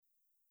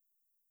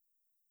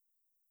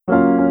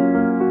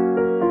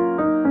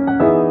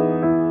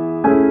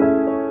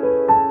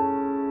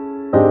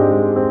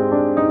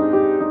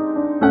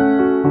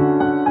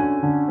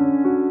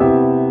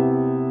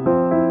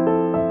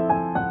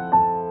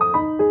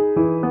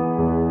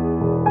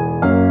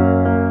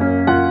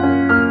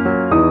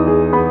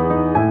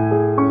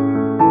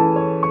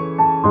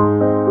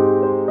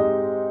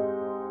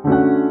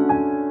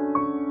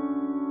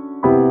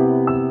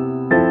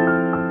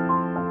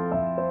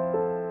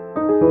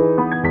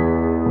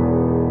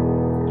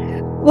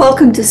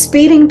Welcome to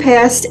Speeding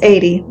Past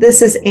 80.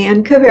 This is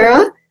Ann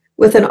Cavera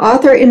with an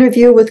author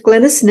interview with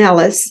Glenys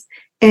Nellist,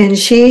 and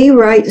she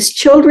writes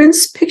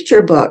children's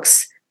picture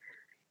books.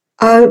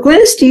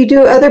 Glenys, do you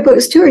do other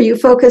books too, or you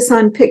focus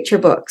on picture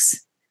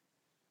books?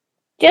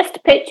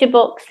 Just picture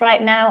books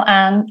right now,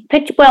 and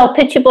picture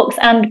books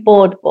and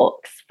board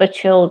books for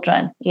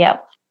children.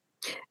 Yep.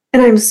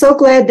 And I'm so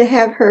glad to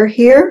have her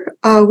here.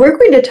 We're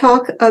going to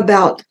talk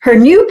about her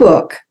new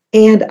book.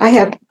 And I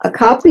have a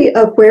copy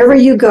of Wherever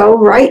You Go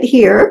right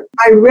here.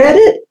 I read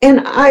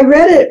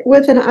it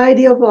with an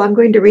idea of, well, I'm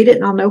going to read it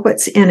and I'll know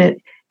what's in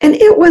it. And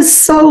it was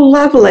so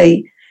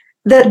lovely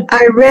that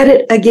I read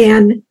it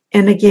again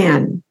and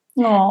again.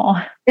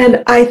 Oh.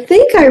 And I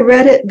think I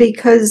read it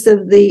because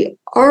of the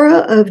aura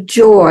of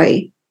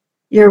joy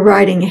your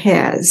writing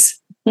has.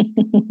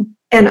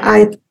 And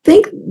I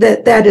think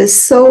that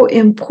is so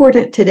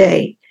important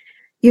today.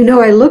 You know,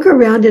 I look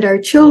around at our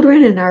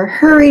children in our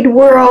hurried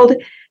world,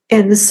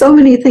 and so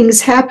many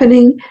things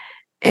happening.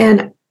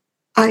 And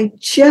I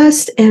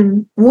just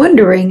am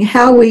wondering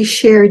how we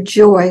share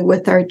joy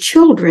with our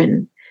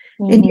children.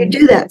 Mm-hmm. And you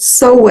do that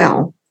so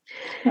well.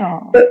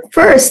 Oh. But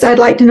first, I'd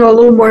like to know a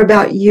little more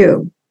about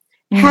you.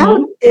 Mm-hmm.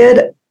 How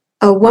did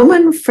a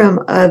woman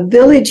from a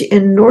village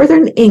in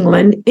northern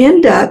England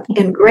end up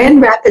in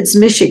Grand Rapids,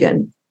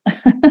 Michigan?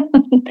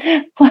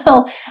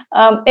 Well,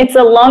 it's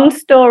a long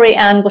story,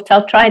 Anne, but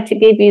I'll try to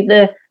give you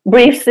the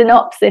brief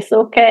synopsis,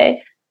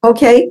 okay?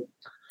 Okay.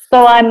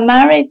 So I'm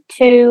married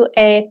to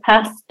a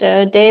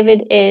pastor.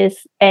 David is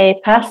a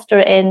pastor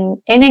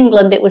in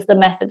England. It was the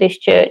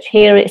Methodist Church.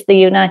 Here it's the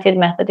United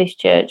Methodist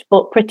Church,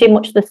 but pretty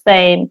much the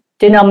same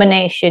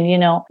denomination, you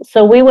know.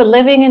 So we were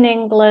living in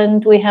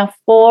England. We have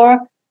 4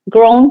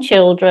 grown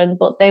children,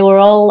 but they were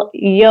all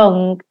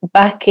young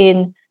back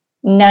in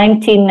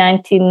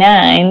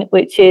 1999,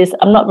 which is,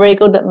 I'm not very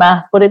good at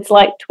math, but it's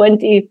like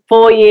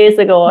 24 years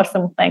ago or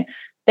something.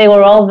 They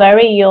were all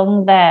very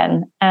young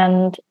then,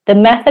 and the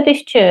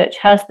Methodist Church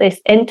has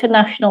this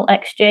international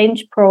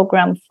exchange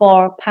program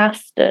for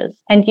pastors,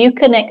 and you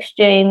can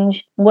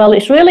exchange, well,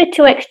 it's really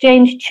to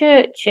exchange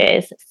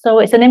churches, so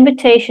it's an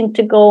invitation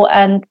to go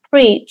and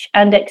preach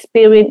and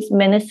experience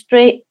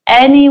ministry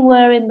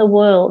anywhere in the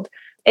world.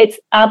 It's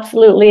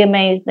absolutely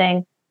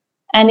amazing,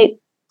 and it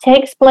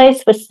takes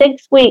place for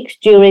 6 weeks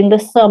during the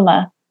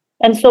summer.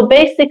 And so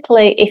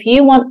basically, if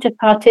you want to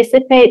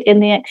participate in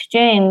the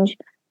exchange,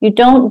 you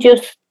don't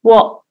just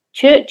swap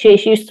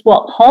churches, you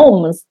swap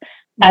homes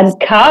and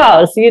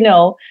cars, you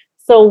know.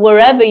 So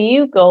wherever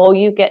you go,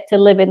 you get to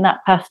live in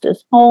that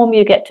pastor's home,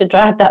 you get to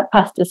drive that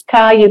pastor's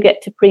car, you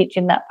get to preach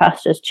in that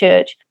pastor's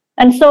church.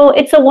 And so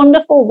it's a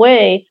wonderful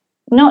way,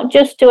 not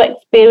just to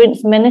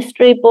experience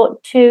ministry,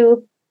 but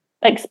to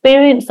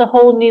experience a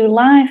whole new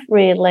life,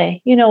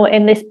 really, you know,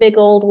 in this big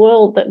old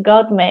world that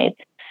God made.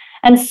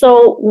 And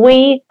so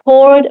we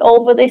poured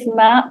over this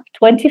map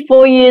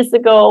 24 years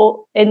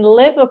ago in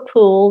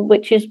Liverpool,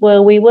 which is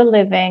where we were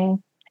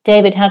living.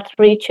 David had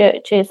 3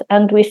 churches,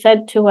 and we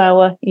said to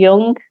our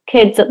young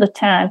kids at the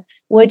time,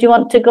 where do you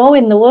want to go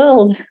in the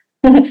world?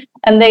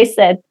 And they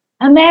said,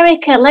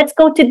 America, let's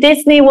go to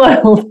Disney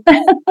World.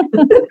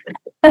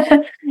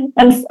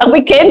 and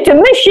we came to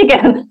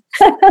Michigan.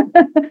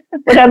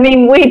 But I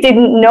mean, we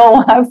didn't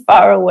know how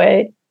far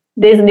away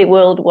Disney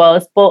World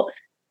was, but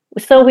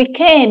so we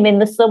came in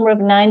the summer of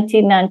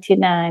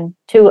 1999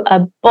 to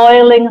a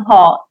boiling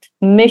hot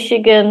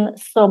Michigan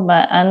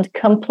summer and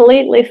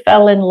completely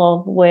fell in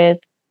love with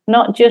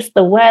not just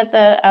the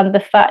weather and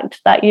the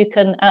fact that you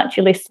can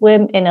actually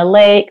swim in a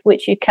lake,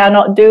 which you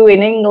cannot do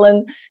in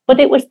England, but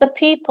it was the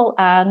people,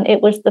 Anne.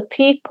 It was the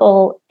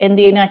people in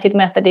the United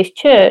Methodist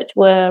Church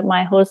where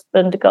my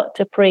husband got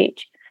to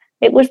preach.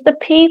 It was the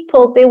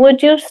people. They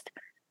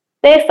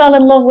fell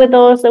in love with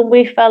us and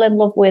we fell in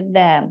love with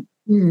them.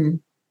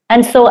 Mm.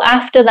 And so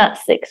after that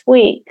 6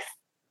 weeks,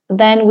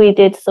 then we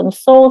did some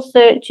soul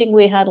searching.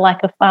 We had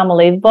like a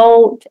family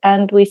vote,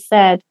 and we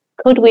said,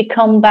 could we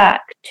come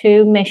back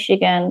to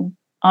Michigan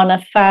on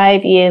a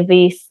 5-year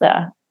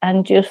visa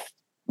and just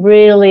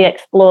really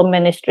explore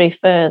ministry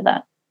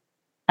further?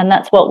 And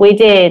that's what we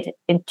did.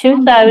 In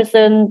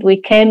 2000,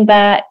 we came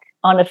back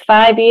on a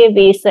 5-year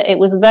visa. It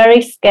was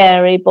very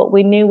scary, but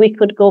we knew we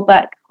could go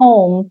back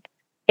home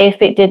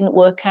if it didn't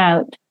work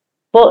out.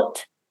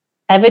 But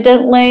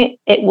evidently,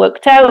 it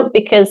worked out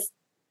because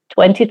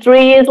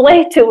 23 years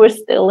later, we're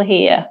still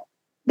here.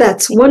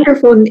 That's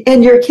wonderful.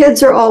 And your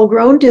kids are all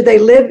grown. Do they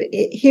live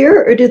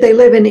here or do they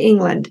live in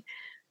England?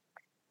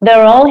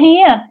 They're all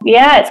here.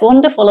 Yeah, it's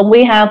wonderful. And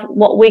we have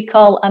what we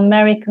call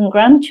American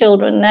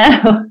grandchildren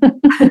now.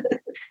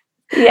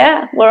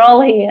 Yeah, we're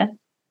all here.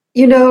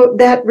 You know,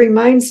 that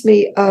reminds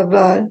me of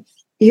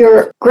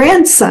your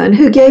grandson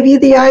who gave you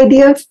the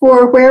idea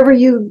for wherever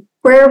you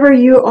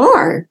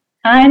are.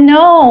 I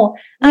know,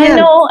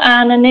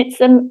 Anne, and it's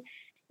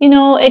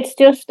it's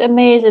just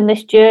amazing,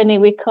 this journey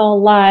we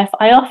call life.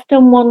 I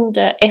often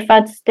wonder if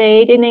I'd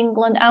stayed in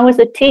England. I was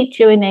a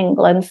teacher in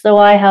England, so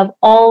I have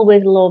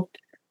always loved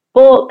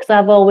books.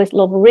 I've always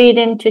loved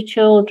reading to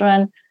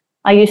children.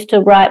 I used to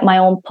write my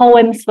own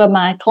poems for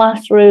my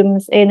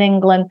classrooms in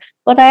England.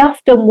 But I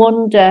often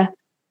wonder,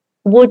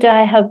 would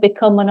I have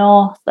become an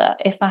author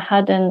if I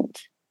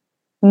hadn't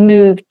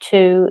moved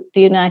to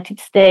the United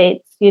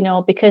States?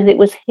 Because it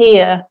was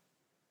here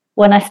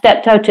when I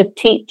stepped out of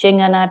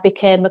teaching and I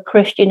became a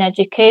Christian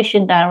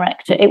education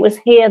director. It was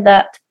here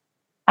that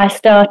I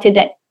started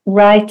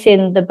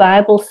writing the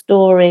Bible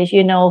stories,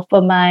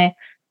 for my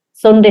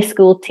Sunday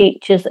school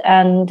teachers,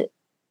 and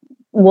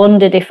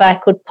wondered if I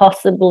could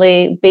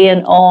possibly be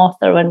an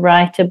author and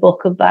write a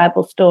book of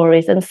Bible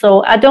stories. And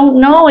so I don't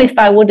know if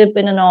I would have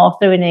been an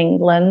author in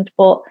England,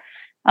 but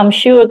I'm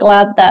sure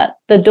glad that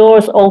the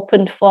doors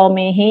opened for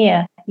me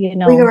here,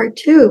 We are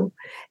too.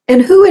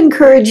 And who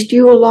encouraged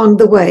you along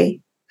the way?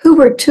 Who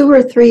were 2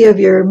 or 3 of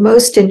your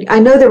most, I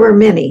know there were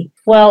many.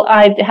 Well,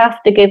 I'd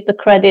have to give the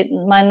credit.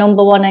 My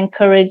number one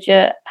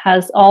encourager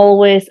has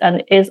always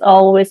and is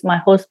always my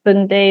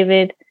husband,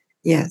 David.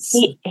 Yes.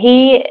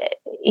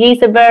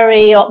 He's a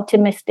very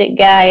optimistic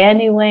guy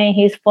anyway.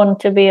 He's fun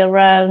to be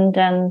around.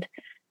 And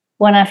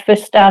when I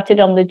first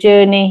started on the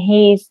journey,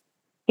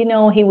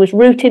 he was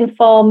rooting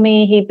for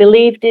me. He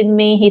believed in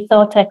me. He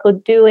thought I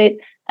could do it.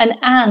 And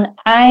Anne,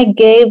 I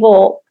gave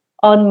up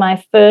on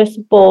my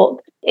first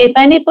book. If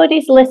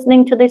anybody's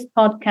listening to this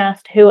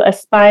podcast who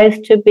aspires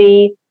to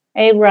be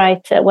a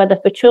writer, whether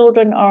for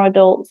children or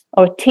adults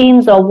or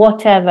teens or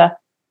whatever,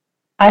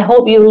 I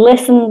hope you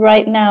listen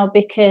right now,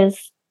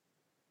 because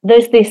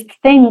there's this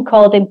thing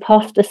called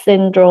imposter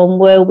syndrome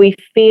where we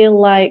feel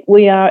like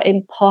we are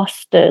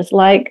imposters,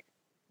 like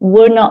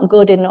we're not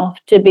good enough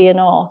to be an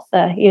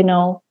author,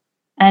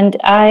 And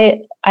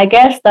I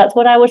guess that's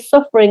what I was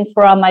suffering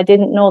from. I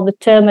didn't know the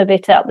term of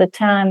it at the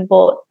time,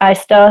 but I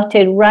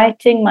started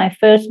writing my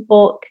first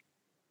book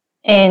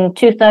in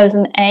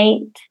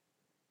 2008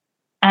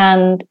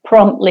 and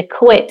promptly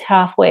quit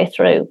halfway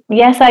through.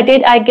 Yes, I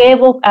did. I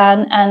gave up,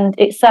 and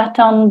it sat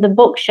on the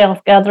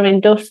bookshelf gathering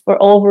dust for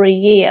over a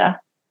year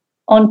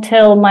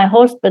until my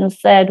husband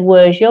said,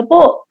 "Where's your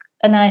book?"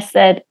 And I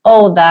said,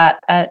 "Oh,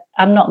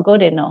 I'm not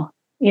good enough."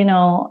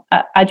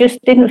 I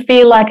just didn't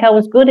feel like I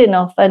was good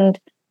enough. And,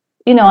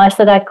 I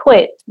said, "I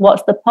quit.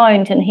 What's the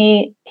point?" And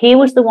he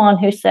was the one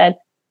who said,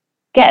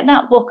 "Get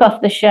that book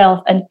off the shelf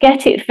and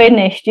get it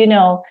finished,"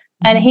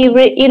 And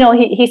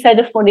he said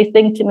a funny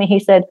thing to me. He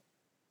said,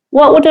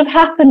 "What would have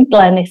happened,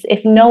 Glenys,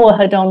 if Noah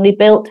had only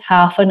built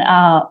half an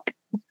ark?"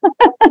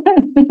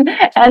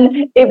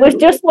 And it was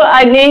just what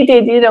I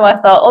needed. I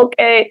thought,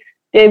 okay,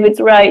 David's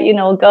right.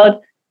 God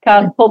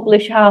can't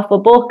publish half a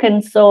book.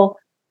 And so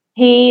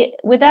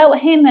without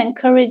him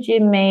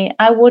encouraging me,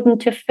 I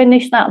wouldn't have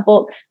finished that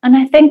book. And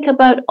I think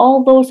about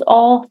all those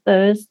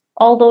authors,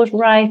 all those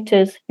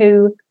writers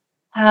who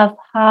have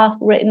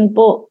half-written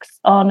books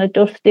on a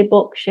dusty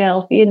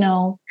bookshelf, Yeah,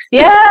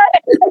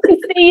 I can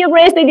see you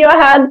raising your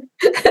hand.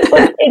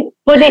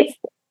 But it's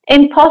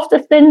imposter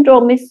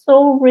syndrome is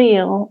so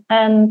real.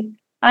 And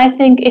I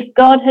think if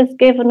God has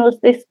given us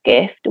this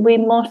gift,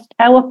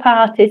 our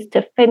part is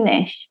to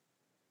finish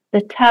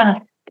the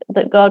task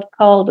that God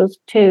called us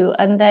to,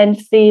 and then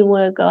see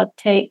where God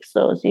takes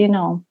us,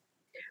 Well,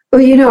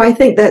 I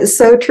think that's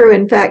so true.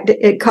 In fact,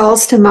 it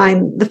calls to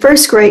mind the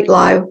first great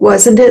lie,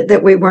 wasn't it,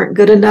 that we weren't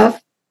good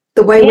enough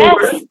the way we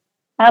were?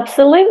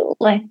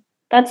 Absolutely.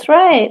 That's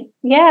right.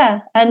 Yeah.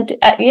 And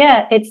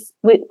it's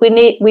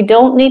we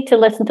don't need to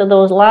listen to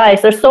those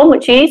lies. They're so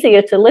much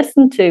easier to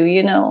listen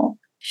to,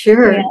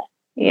 Sure.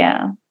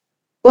 Yeah.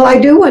 Well, I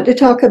do want to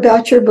talk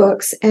about your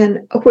books, and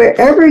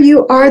wherever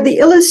you are, the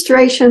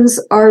illustrations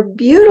are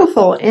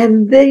beautiful.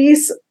 And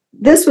this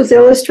was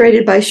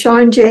illustrated by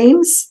Sean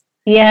James.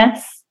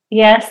 Yes.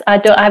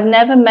 I've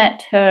never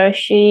met her.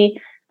 She,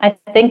 I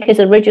think,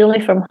 is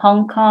originally from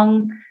Hong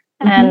Kong.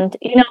 Mm-hmm. And,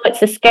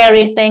 it's a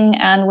scary thing.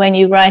 And when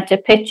you write a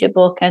picture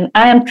book, and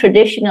I am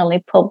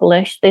traditionally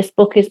published, this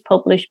book is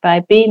published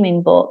by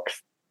Beaming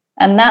Books.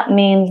 And that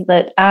means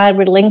that I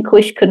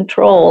relinquish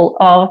control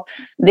of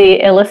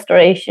the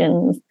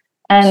illustrations.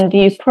 And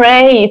you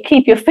pray, you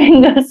keep your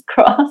fingers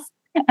crossed,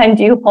 and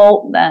you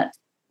hope that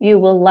you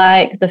will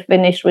like the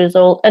finished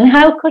result. And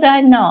how could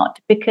I not?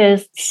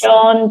 Because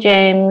Sean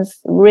James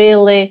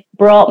really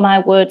brought my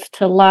words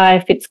to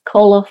life. It's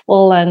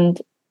colourful,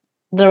 and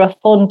there are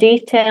fun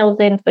details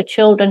in for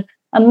children.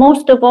 And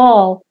most of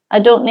all, I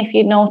don't know if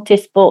you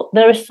noticed, but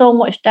there is so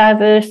much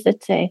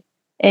diversity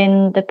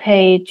in the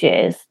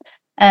pages.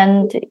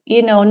 And,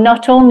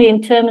 not only in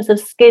terms of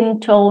skin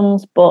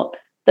tones, but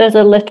there's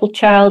a little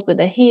child with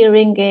a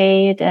hearing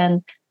aid,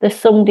 and there's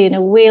somebody in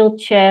a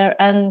wheelchair.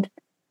 And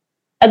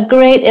a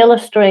great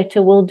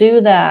illustrator will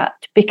do that,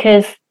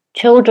 because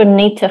children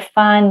need to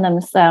find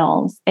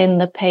themselves in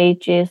the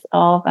pages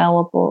of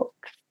our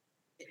books.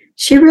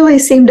 She really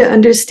seemed to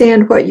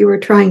understand what you were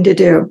trying to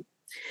do.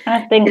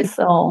 I think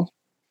so.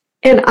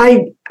 And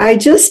I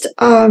just,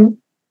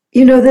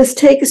 this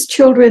takes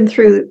children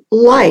through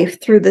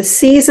life, through the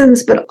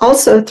seasons, but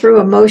also through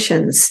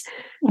emotions,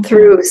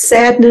 through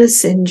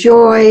sadness and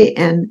joy,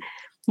 and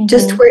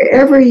just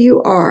wherever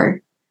you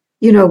are.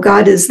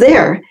 God is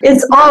there.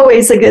 It's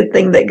always a good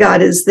thing that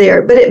God is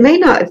there, but it may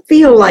not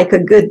feel like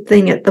a good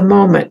thing at the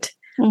moment.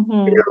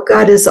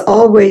 God is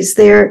always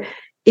there,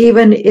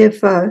 even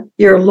if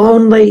you're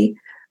lonely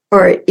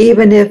or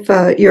even if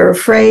you're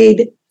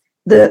afraid.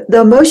 The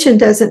emotion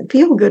doesn't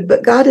feel good,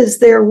 but God is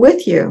there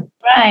with you.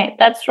 Right,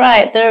 that's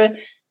right.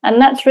 And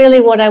that's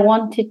really what I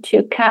wanted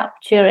to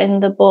capture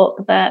in the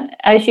book, that,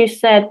 as you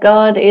said,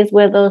 God is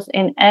with us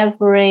in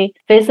every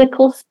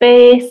physical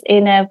space,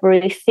 in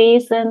every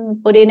season,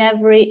 but in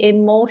every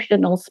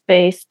emotional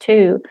space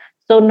too.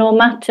 So no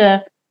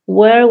matter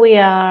where we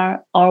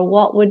are or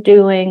what we're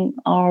doing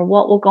or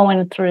what we're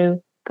going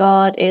through,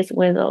 God is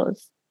with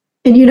us.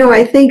 And,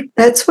 I think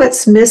that's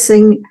what's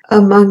missing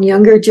among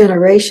younger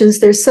generations.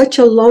 There's such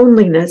a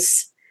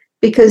loneliness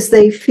because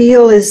they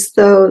feel as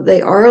though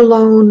they are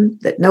alone,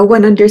 that no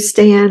one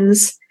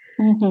understands.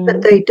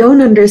 What they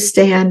don't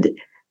understand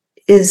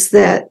is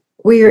that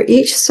we are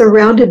each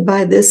surrounded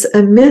by this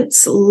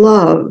immense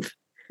love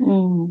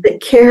that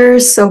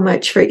cares so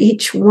much for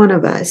each one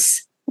of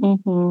us.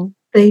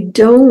 They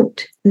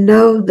don't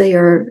know they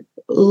are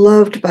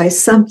loved by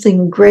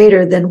something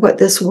greater than what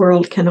this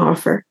world can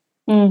offer.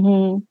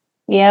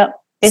 Yeah,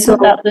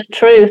 isn't that the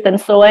truth?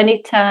 And so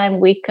anytime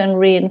we can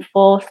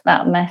reinforce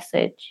that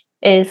message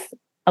is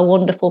a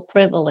wonderful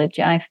privilege,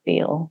 I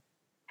feel.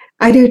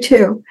 I do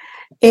too.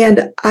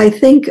 And I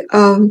think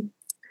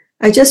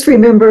I just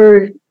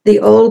remember the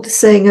old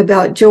saying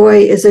about joy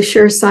is a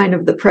sure sign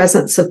of the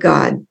presence of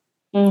God.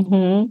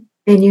 And,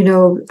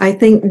 I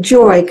think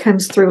joy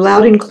comes through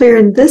loud and clear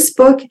in this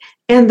book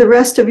and the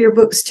rest of your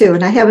books too.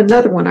 And I have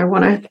another one I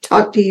want to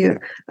talk to you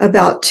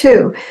about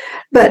too.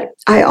 But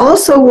I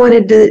also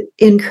wanted to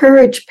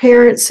encourage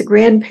parents,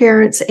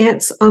 grandparents,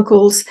 aunts,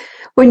 uncles,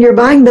 when you're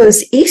buying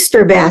those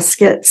Easter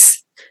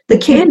baskets, the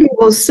candy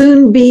will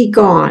soon be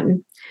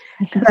gone.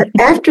 But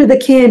after the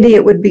candy,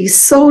 it would be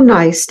so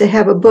nice to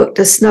have a book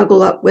to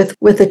snuggle up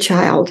with a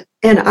child.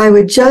 And I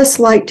would just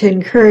like to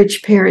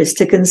encourage parents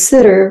to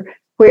consider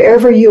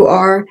wherever you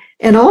are.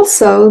 And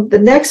also the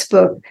next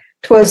book,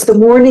 Twas the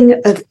Morning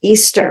of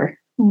Easter.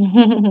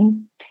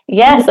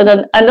 Yes,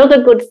 and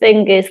another good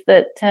thing is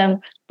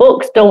that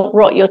books don't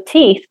rot your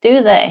teeth,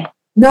 do they?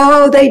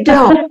 No, they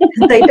don't.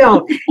 They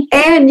don't.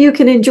 And you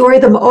can enjoy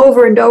them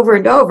over and over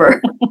and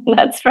over.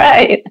 That's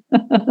right.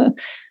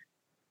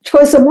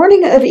 'Twas the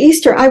Morning of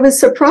Easter. I was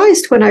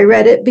surprised when I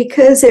read it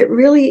because it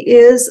really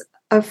is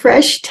a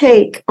fresh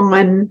take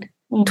on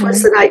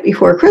 'Twas the Night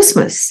Before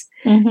Christmas.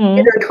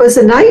 'Twas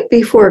the Night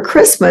Before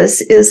Christmas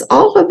is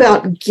all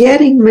about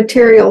getting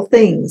material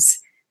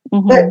things.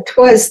 But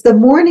 'Twas the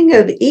Morning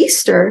of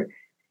Easter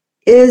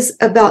is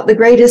about the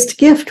greatest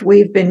gift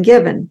we've been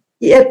given.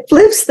 It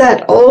flips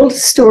that old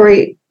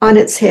story on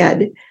its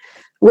head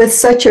with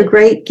such a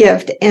great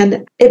gift.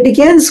 And it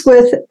begins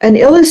with an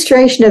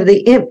illustration of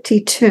the empty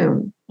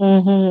tomb.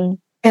 And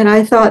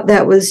I thought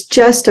that was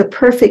just a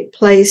perfect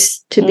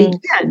place to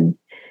begin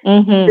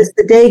as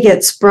the day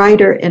gets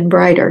brighter and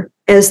brighter,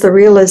 as the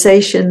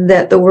realization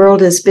that the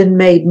world has been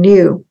made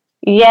new.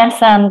 Yes,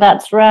 Anne,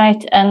 that's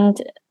right.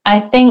 And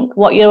I think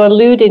what you're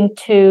alluding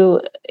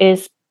to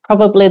is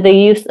probably the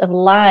use of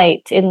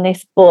light in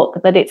this book,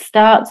 that it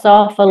starts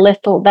off a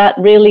little, that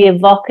really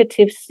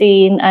evocative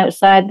scene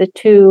outside the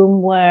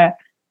tomb where,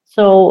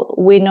 so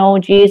we know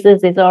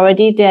Jesus is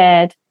already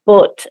dead,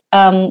 but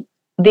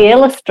the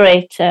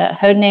illustrator,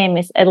 her name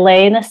is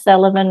Elena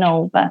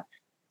Selivanova,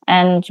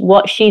 and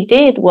what she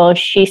did was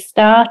she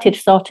started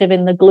sort of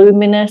in the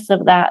gloominess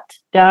of that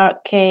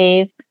dark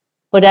cave,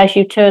 but as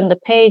you turn the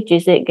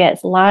pages, it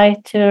gets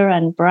lighter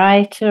and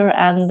brighter,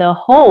 and the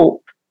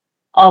hope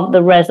of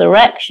the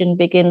resurrection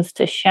begins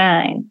to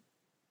shine.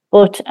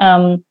 But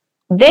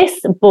this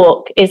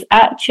book is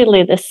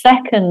actually the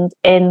second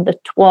in the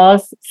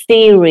Twas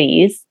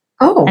series.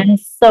 And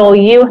so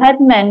you had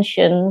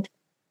mentioned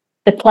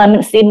the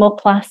Clement Seymour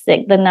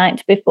classic, The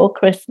Night Before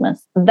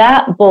Christmas.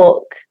 That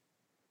book,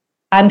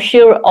 I'm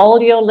sure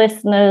all your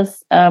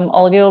listeners,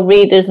 all your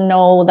readers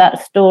know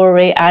that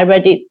story. I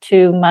read it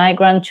to my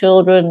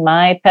grandchildren.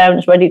 My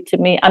parents read it to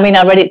me. I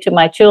read it to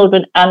my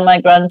children and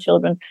my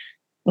grandchildren.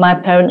 My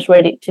parents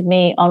read it to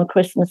me on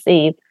Christmas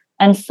Eve.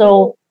 And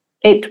so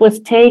it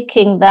was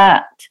taking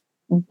that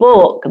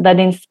book that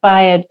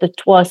inspired the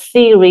Twas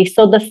series.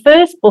 So the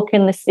first book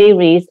in the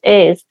series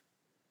is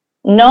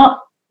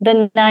not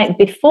the night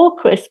before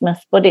Christmas,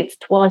 but it's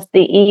Twas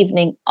the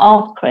evening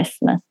of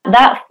Christmas.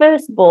 That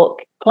first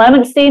book,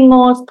 Clement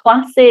Seymour's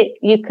classic,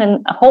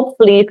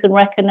 hopefully you can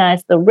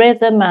recognize the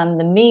rhythm and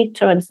the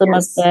meter and some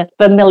of the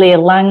familiar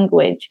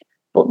language.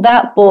 But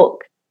that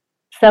book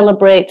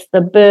celebrates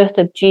the birth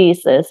of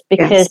Jesus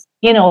because,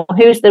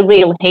 who's the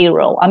real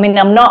hero? I'm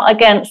not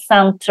against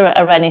Santa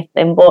or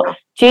anything, but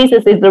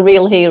Jesus is the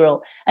real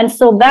hero. And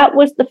so that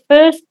was the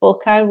first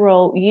book I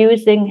wrote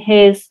using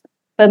his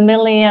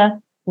familiar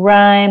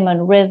rhyme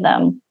and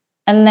rhythm.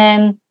 And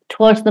then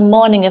Twas the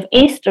Morning of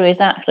Easter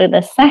is actually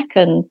the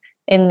second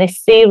in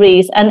this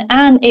series.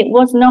 And it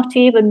was not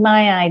even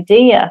my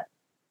idea.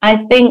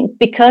 I think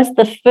because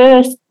the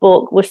first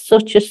book was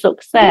such a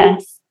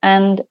success,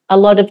 and a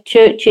lot of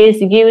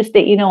churches used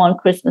it, on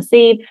Christmas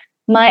Eve.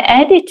 My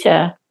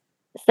editor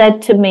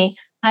said to me,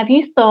 have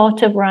you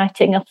thought of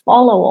writing a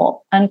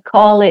follow-up and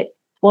call it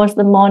 "Twas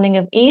the Morning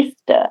of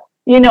Easter"?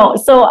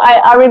 So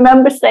I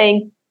remember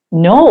saying,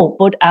 no,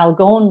 but I'll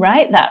go and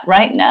write that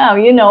right now,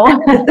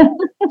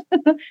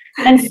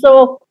 And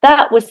so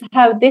that was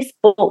how this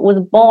book was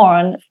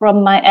born,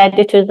 from my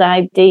editor's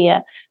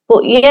idea.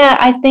 But yeah,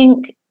 I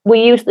think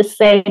we use the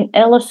same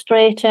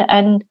illustrator.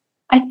 And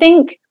I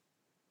think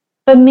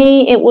for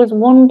me, it was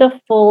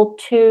wonderful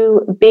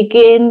to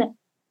begin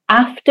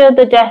after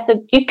the death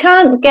of, you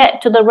can't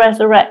get to the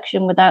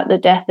resurrection without the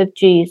death of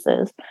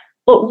Jesus.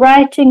 But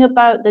writing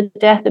about the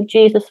death of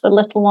Jesus for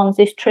little ones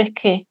is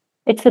tricky.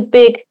 It's a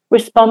big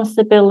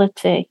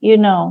responsibility,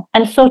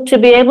 And so to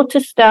be able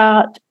to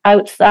start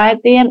outside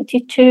the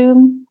empty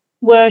tomb,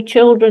 where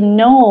children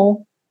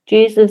know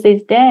Jesus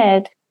is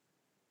dead,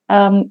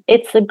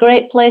 it's a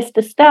great place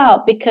to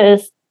start,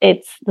 because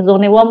there's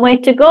only one way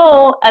to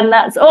go, and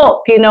that's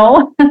up,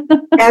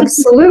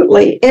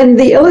 Absolutely. And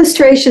the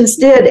illustrations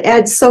did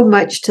add so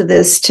much to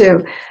this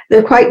too.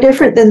 They're quite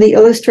different than the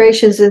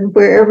illustrations in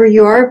Wherever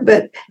You Are,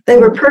 but they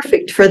were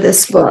perfect for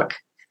this book.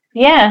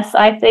 Yes,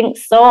 I think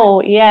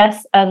so.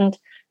 Yes. And,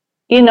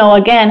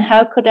 again,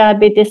 how could I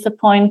be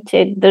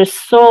disappointed? They're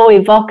so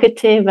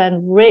evocative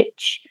and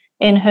rich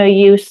in her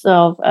use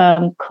of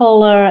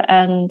color.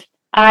 And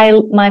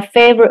my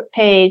favorite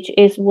page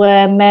is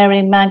where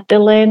Mary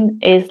Magdalene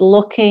is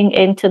looking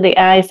into the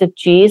eyes of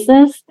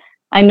Jesus.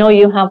 I know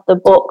you have the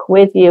book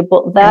with you,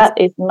 but that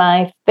is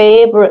my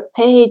favorite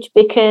page,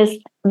 because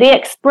the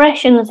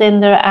expressions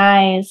in their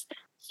eyes.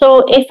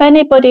 So if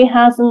anybody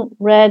hasn't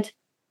read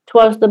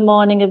 "Twas the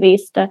Morning of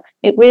Easter,"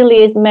 it really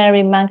is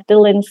Mary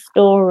Magdalene's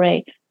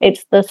story.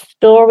 It's the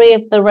story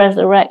of the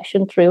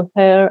resurrection through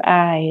her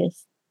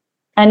eyes.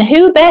 And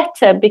who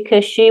better,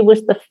 because she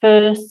was the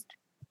first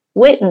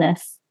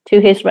witness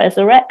to his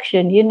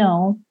resurrection,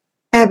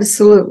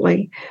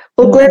 Absolutely.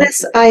 Well,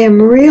 Glenys, I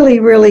am really,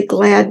 really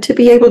glad to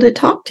be able to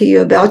talk to you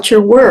about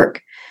your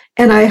work.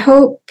 And I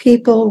hope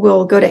people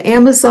will go to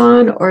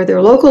Amazon or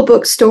their local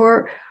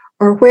bookstore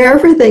or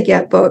wherever they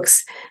get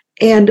books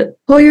and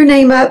pull your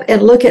name up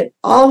and look at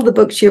all the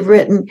books you've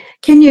written.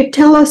 Can you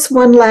tell us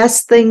one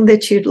last thing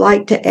that you'd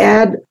like to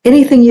add?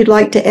 Anything you'd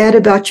like to add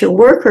about your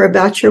work or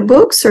about your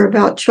books or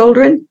about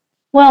children?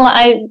 Well,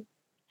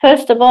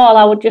 first of all,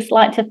 I would just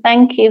like to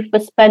thank you for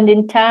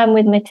spending time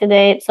with me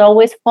today. It's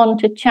always fun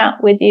to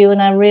chat with you,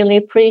 and I really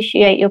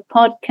appreciate your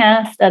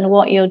podcast and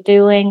what you're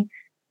doing.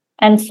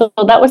 And so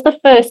that was the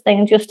first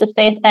thing, just to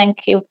say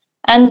thank you.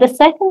 And the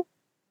second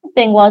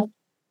thing was,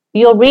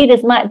 your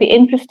readers might be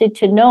interested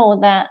to know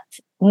that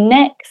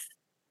next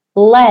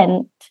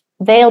Lent,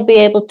 they'll be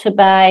able to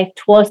buy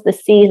 "Twas the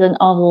Season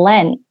of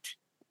Lent."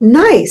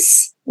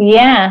 Nice.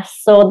 Yeah,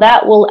 so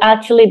that will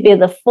actually be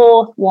the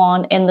fourth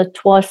one in the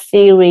Twas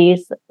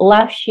series.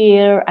 Last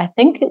year, I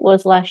think it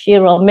was last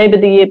year or maybe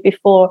the year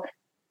before,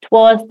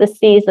 "Twas the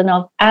Season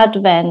of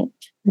Advent"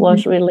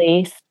 was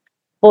released.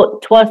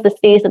 But "Twas the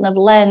Season of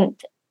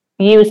Lent,"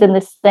 using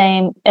the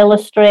same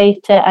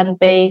illustrator and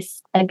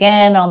based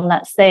again on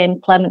that same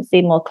Clement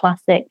Seymour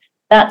classic.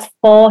 That's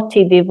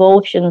 40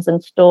 devotions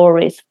and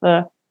stories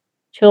for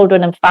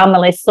children and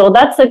families. So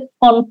that's a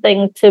fun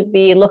thing to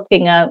be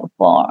looking out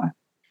for.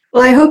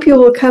 Well, I hope you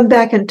will come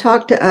back and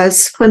talk to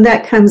us when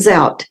that comes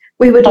out.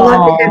 We would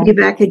love to have you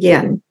back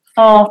again.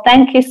 Oh,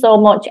 thank you so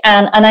much,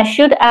 Anne. And I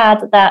should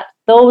add that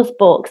those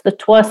books, the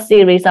Twas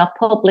series, are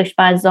published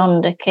by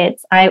Zonda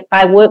Kids.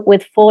 I work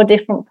with 4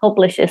 different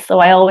publishers, so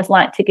I always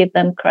like to give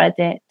them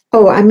credit.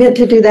 Oh, I meant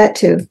to do that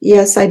too.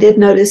 Yes, I did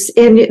notice.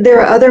 And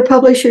there are other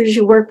publishers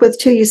you work with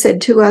too. You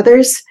said 2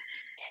 others?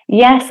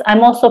 Yes,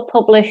 I'm also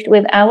published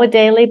with Our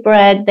Daily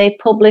Bread. They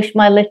publish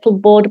my little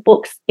board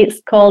books.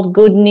 It's called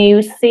Good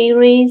News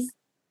series.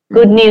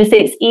 Good News,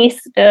 it's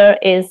Easter,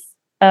 is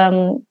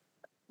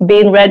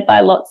being read by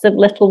lots of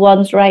little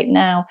ones right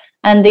now.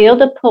 And the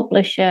other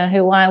publisher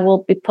who I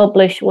will be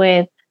published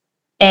with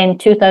in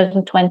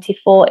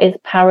 2024 is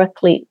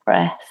Paraclete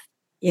Press.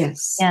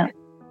 Yes.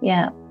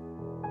 Yeah.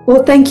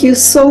 Well, thank you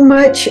so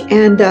much.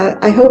 And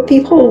I hope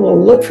people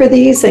will look for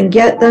these and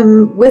get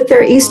them with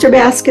their Easter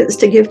baskets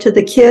to give to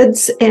the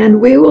kids. And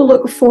we will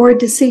look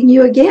forward to seeing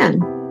you again.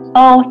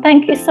 Oh,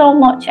 thank you so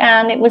much,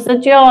 Anne. It was a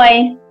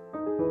joy.